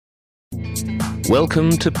Welcome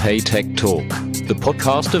to PayTech Talk, the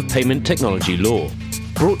podcast of payment technology law,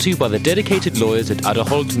 brought to you by the dedicated lawyers at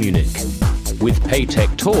Adderholt Munich. With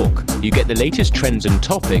PayTech Talk, you get the latest trends and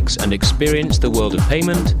topics and experience the world of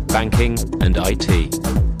payment, banking, and IT.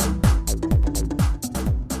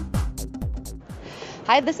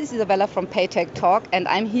 Hi, this is Isabella from PayTech Talk, and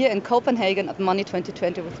I'm here in Copenhagen at Money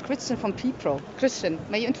 2020 with Christian from PPRO. Christian,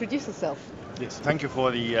 may you introduce yourself? Yes, thank you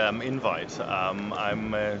for the invite.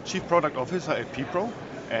 I'm Chief Product Officer at PPRO,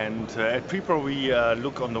 and at PPRO we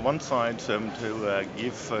look on the one side to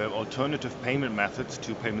give alternative payment methods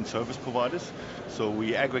to payment service providers. So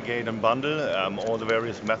we aggregate and bundle all the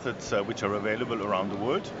various methods which are available around the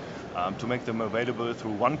world to make them available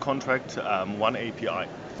through one contract, one API.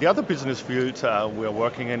 The other business field we're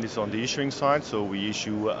working in is on the issuing side. So we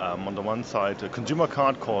issue on the one side a consumer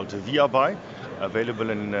card called ViaBuy, available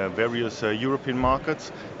in various European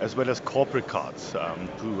markets, as well as corporate cards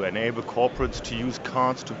to enable corporates to use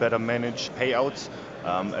cards to better manage payouts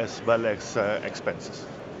as well as expenses.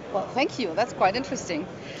 Well, thank you. That's quite interesting.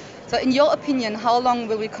 So in your opinion, how long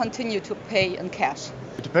will we continue to pay in cash?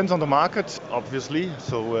 It depends on the market, obviously.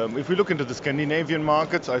 So if we look into the Scandinavian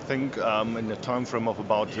markets, I think in the time frame of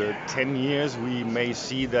about 10 years, we may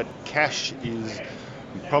see that cash is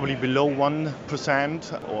probably below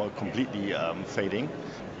 1% or completely fading.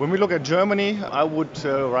 When we look at Germany, I would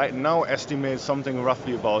right now estimate something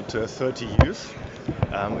roughly about 30 years.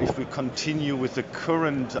 If we continue with the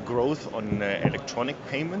current growth on electronic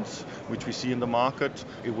payments, which we see in the market,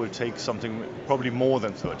 it will take something probably more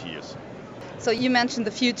than 30 years. So you mentioned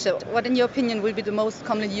the future. What, in your opinion, will be the most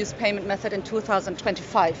commonly used payment method in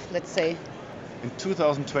 2025, let's say? In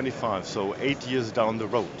 2025, so 8 years down the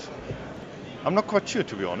road. I'm not quite sure,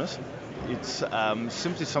 to be honest. It's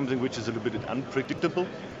simply something which is a little bit unpredictable.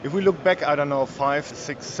 If we look back, 5,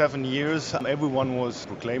 6, 7 years, everyone was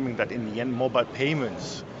proclaiming that in the end mobile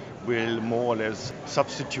payments will more or less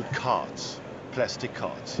substitute cards, plastic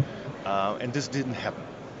cards. And this didn't happen.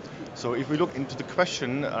 So if we look into the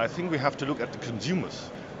question, I think we have to look at the consumers.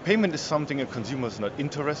 Payment is something a consumer is not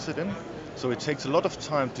interested in. So it takes a lot of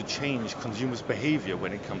time to change consumers' behavior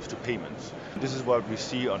when it comes to payments. This is what we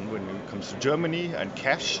see when it comes to Germany and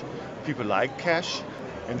cash. People like cash,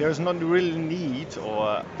 and there's not really need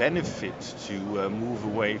or benefit to move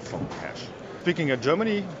away from cash. Speaking of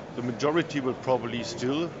Germany, the majority will probably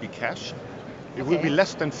still be cash. It will be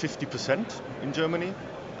less than 50% in Germany,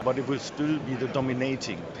 but it will still be the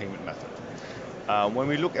dominating payment method. When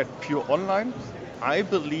we look at pure online, I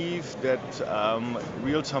believe that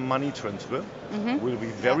real-time money transfer will be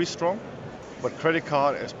very strong, but credit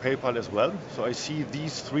card as PayPal as well. So I see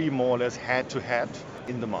these three more or less head-to-head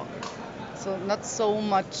in the market. So not so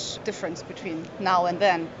much difference between now and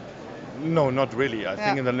then? No, not really. I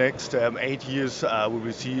think in the next 8 years we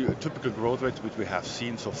will see typical growth rates which we have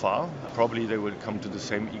seen so far. Probably they will come to the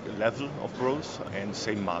same level of growth and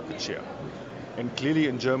same market share. And clearly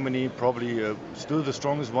in Germany, probably still the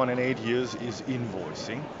strongest one in 8 years is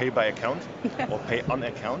invoicing, pay by account or pay on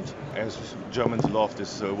account, as Germans love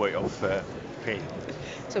this way of paying.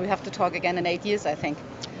 So we have to talk again in 8 years, I think.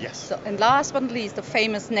 Yes. So, and last but not least, the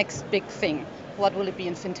famous next big thing. What will it be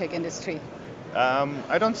in fintech industry?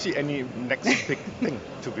 I don't see any next big thing,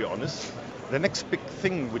 to be honest. The next big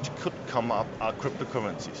thing which could come up are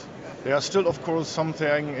cryptocurrencies. There are still, of course,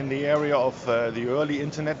 something in the area of the early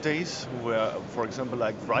internet days where, for example,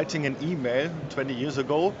 like writing an email 20 years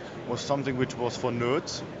ago was something which was for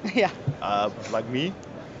nerds, like me.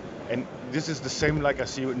 And this is the same like I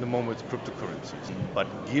see in the moment with cryptocurrencies. But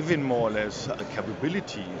given more or less the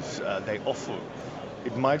capabilities they offer,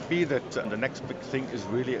 it might be that the next big thing is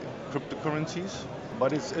really cryptocurrencies,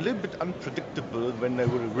 but it's a little bit unpredictable when they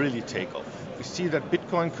will really take off. We see that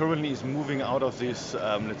Bitcoin currently is moving out of this,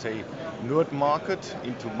 nerd market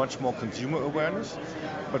into much more consumer awareness,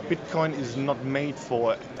 but Bitcoin is not made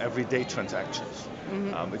for everyday transactions.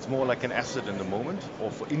 It's more like an asset in the moment or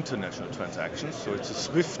for international transactions. So it's a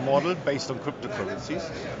SWIFT model based on cryptocurrencies.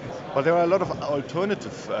 But there are a lot of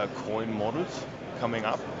alternative coin models coming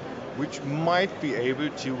up, which might be able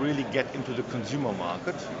to really get into the consumer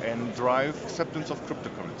market and drive acceptance of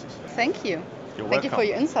cryptocurrencies. Thank you. You're Thank you for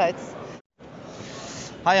your insights.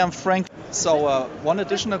 Hi, I'm Frank. So one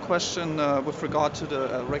additional question with regard to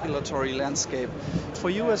the regulatory landscape. For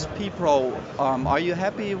you as PPRO, are you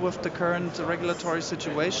happy with the current regulatory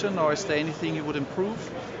situation, or is there anything you would improve?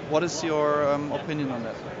 What is your opinion on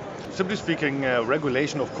that? Simply speaking,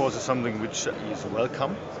 regulation, of course, is something which is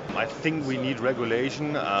welcome. I think we need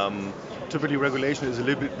regulation. Typically, regulation is a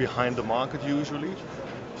little bit behind the market usually.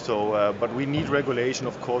 So, but we need regulation,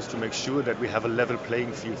 of course, to make sure that we have a level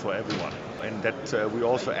playing field for everyone. and that we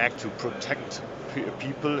also act to protect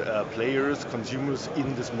people, players, consumers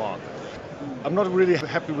in this market. I'm not really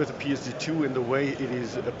happy with the PSD2 in the way it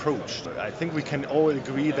is approached. I think we can all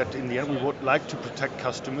agree that in the end we would like to protect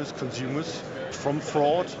customers, consumers from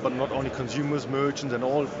fraud, but not only consumers, merchants and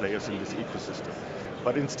all players in this ecosystem.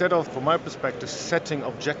 But instead of, from my perspective, setting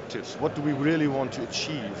objectives, what do we really want to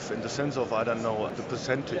achieve in the sense of, the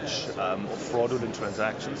percentage of fraudulent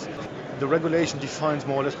transactions? The regulation defines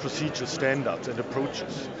more or less procedural standards and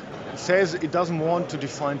approaches. It says it doesn't want to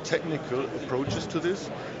define technical approaches to this,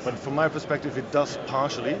 but from my perspective it does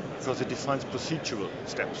partially, because it defines procedural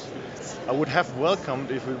steps. I would have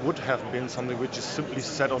welcomed if it would have been something which is simply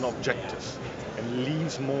set on objectives and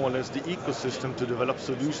leaves more or less the ecosystem to develop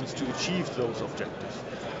solutions to achieve those objectives.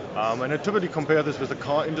 And I typically compare this with the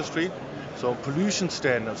car industry. So pollution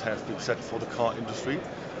standards have been set for the car industry,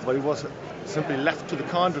 but it was simply left to the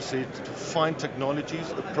car industry to find technologies,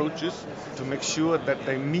 approaches to make sure that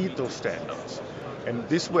they meet those standards. And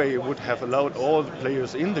this way it would have allowed all the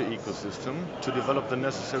players in the ecosystem to develop the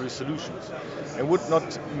necessary solutions and would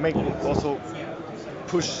not make also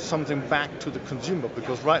push something back to the consumer,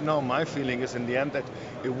 because right now my feeling is in the end that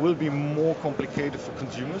it will be more complicated for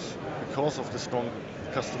consumers because of the strong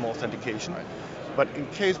customer authentication. But in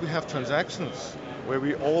case we have transactions where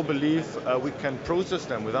we all believe we can process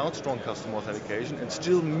them without strong customer authentication and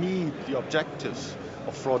still meet the objectives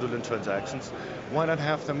of fraudulent transactions, why not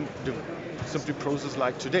have them simply processed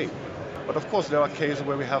like today? But of course there are cases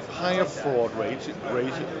where we have higher fraud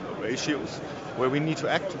ratios where we need to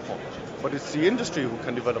act upon. But it's the industry who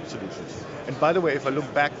can develop solutions. And by the way, if I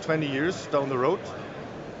look back 20 years down the road,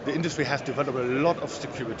 the industry has developed a lot of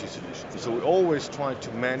security solutions. So we always try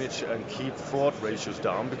to manage and keep fraud ratios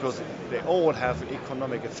down because they all have an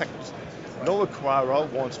economic effect. No acquirer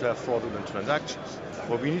wants to have fraudulent transactions.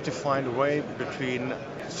 But we need to find a way between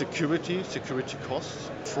security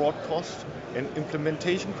costs, fraud costs, and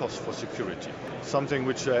implementation costs for security. Something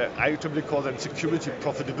which I typically call then security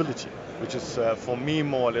profitability, which is for me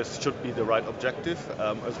more or less should be the right objective,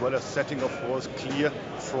 as well as setting of course clear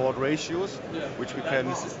fraud ratios, which we can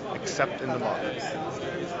accept in the market.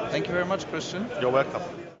 Thank you very much, Christian. You're welcome.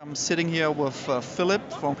 I'm sitting here with Philip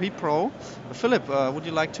from PPRO. Philip, would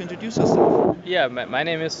you like to introduce yourself? Yeah, my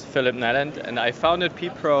name is Philip Nyland, and I founded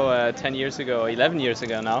PPRO 11 years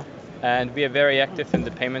ago now. And we are very active in the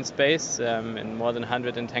payment space in more than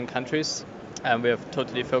 110 countries. We are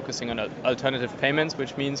totally focusing on alternative payments,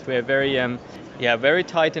 which means we are very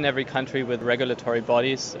tight in every country with regulatory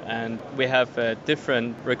bodies, and we have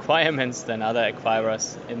different requirements than other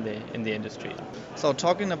acquirers in the industry. So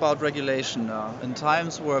talking about regulation, in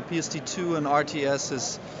times where PSD2 and RTS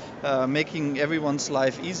is making everyone's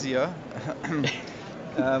life easier,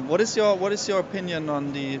 what is your opinion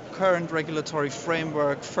on the current regulatory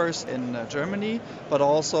framework, first in Germany, but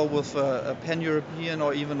also with a pan-European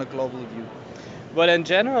or even a global view? Well, in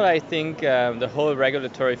general, I think the whole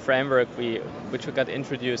regulatory framework which we got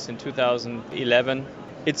introduced in 2011,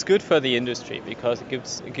 it's good for the industry because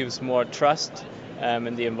it gives more trust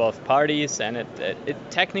in the involved parties, and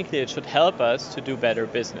it technically should help us to do better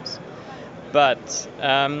business. But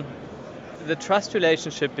the trust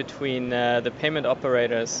relationship between the payment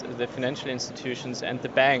operators, the financial institutions, and the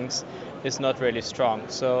banks is not really strong.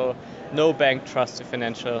 So no bank trusts a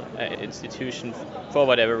financial institution for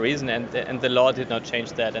whatever reason, and the law did not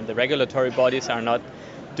change that, and the regulatory bodies are not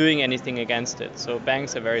doing anything against it. So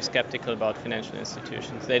banks are very skeptical about financial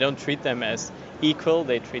institutions. They don't treat them as equal,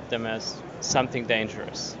 they treat them as something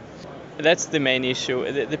dangerous. That's the main issue.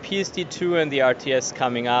 The PSD2 and the RTS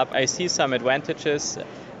coming up, I see some advantages.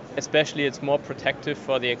 Especially it's more protective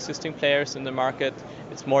for the existing players in the market.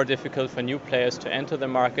 It's more difficult for new players to enter the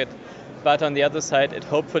market. But on the other side, it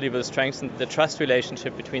hopefully will strengthen the trust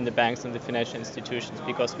relationship between the banks and the financial institutions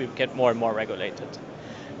because we get more and more regulated,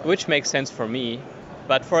 which makes sense for me.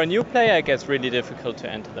 But for a new player, it gets really difficult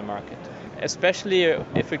to enter the market. Especially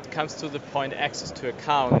if it comes to the point access to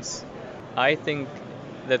accounts, I think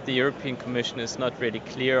that the European Commission is not really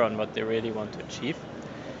clear on what they really want to achieve.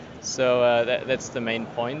 So that's the main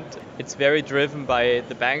point. It's very driven by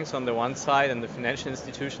the banks on the one side and the financial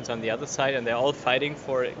institutions on the other side, and they're all fighting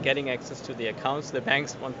for getting access to the accounts. The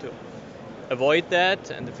banks want to avoid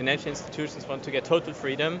that, and the financial institutions want to get total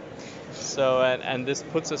freedom. So, and this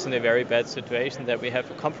puts us in a very bad situation that we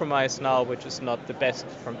have a compromise now, which is not the best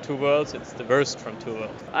from two worlds, it's the worst from two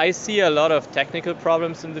worlds. I see a lot of technical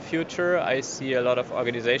problems in the future. I see a lot of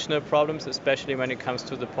organizational problems, especially when it comes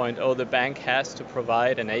to the point, the bank has to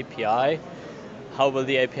provide an API how will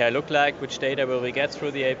the API look like? Which data will we get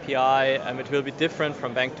through the API? It will be different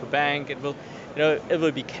from bank to bank. It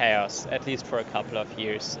will be chaos, at least for a couple of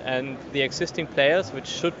years. And the existing players, which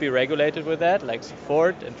should be regulated with that, like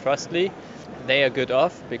Sofort and Trustly, they are good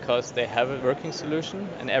off because they have a working solution.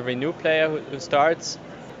 And every new player who starts,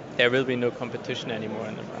 there will be no competition anymore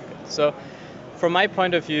in the market. So from my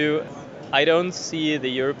point of view, I don't see the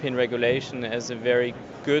European regulation as a very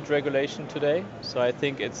good regulation today. So I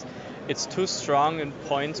think it's too strong in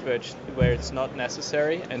points where it's not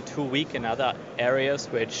necessary, and too weak in other areas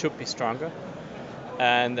where it should be stronger.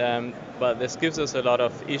 And but this gives us a lot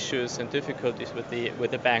of issues and difficulties with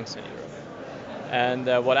the banks in Europe.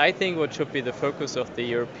 And what should be the focus of the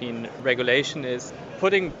European regulation is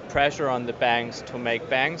putting pressure on the banks to make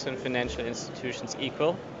banks and financial institutions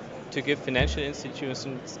equal, to give financial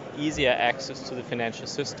institutions easier access to the financial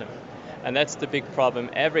system. And that's the big problem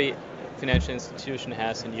every financial institution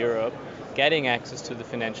has in Europe, getting access to the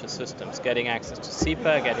financial systems, getting access to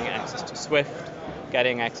SEPA, getting access to SWIFT,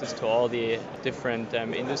 getting access to all the different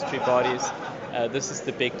industry bodies. This is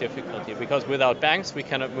the big difficulty, because without banks we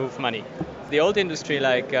cannot move money. The old industry,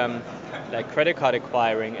 like credit card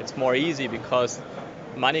acquiring, it's more easy because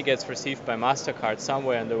money gets received by MasterCard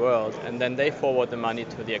somewhere in the world, and then they forward the money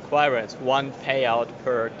to the acquirer. It's one payout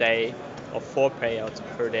per day or 4 payouts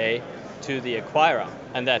per day to the acquirer,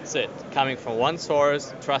 and that's it. Coming from one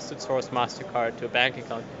source, trusted source, MasterCard, to a bank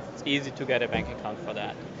account, it's easy to get a bank account for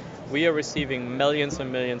that. We are receiving millions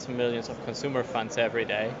and millions and millions of consumer funds every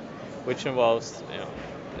day, which involves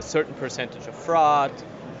a certain percentage of fraud,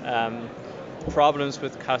 problems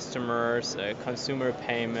with customers, consumer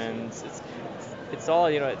payments. It's all,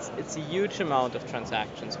 it's a huge amount of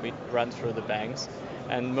transactions we run through the banks,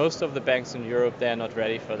 and most of the banks in Europe, they're not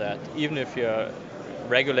ready for that. Even if you're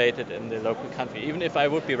regulated in the local country, even if I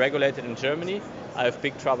would be regulated in Germany, I have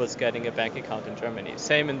big troubles getting a bank account in Germany.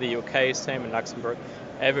 Same in the UK, same in Luxembourg,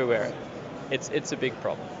 everywhere. It's a big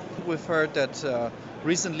problem. We've heard that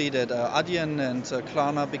recently that Adyen and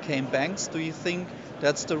Klarna became banks. Do you think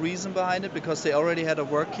that's the reason behind it? Because they already had a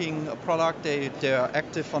working product, they are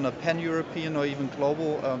active on a pan-European or even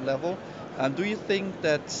global level. Do you think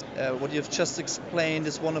that what you've just explained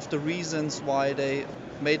is one of the reasons why they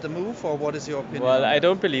made the move, or what is your opinion? Well, I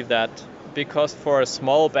don't believe that, because for a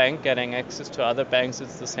small bank getting access to other banks,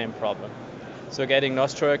 it's the same problem. So getting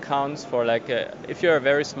Nostro accounts for if you're a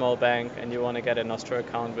very small bank and you want to get a Nostro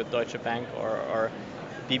account with Deutsche Bank or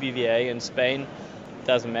BBVA in Spain, it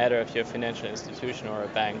doesn't matter if you're a financial institution or a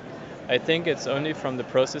bank. I think it's only from the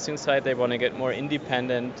processing side they want to get more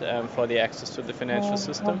independent for the access to the financial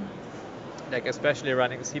system. Like especially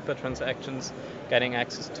running SEPA transactions, getting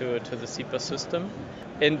access to the SEPA system.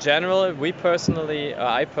 In general,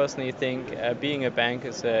 I personally think being a bank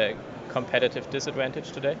is a competitive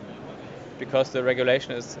disadvantage today, because the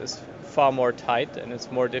regulation is far more tight and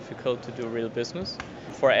it's more difficult to do real business.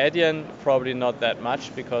 For Adyen, probably not that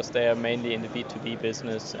much, because they are mainly in the B2B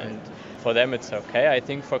business, and for them it's okay. I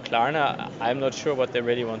think for Klarna, I'm not sure what they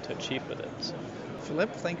really want to achieve with it. So.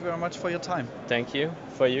 Philipp, thank you very much for your time. Thank you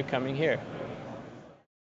for you coming here.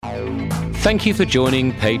 Thank you for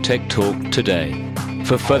joining PayTech Talk today.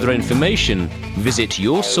 For further information, visit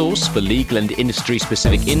your source for legal and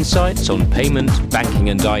industry-specific insights on payment, banking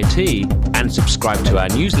and IT, and subscribe to our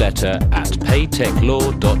newsletter at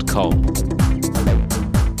paytechlaw.com.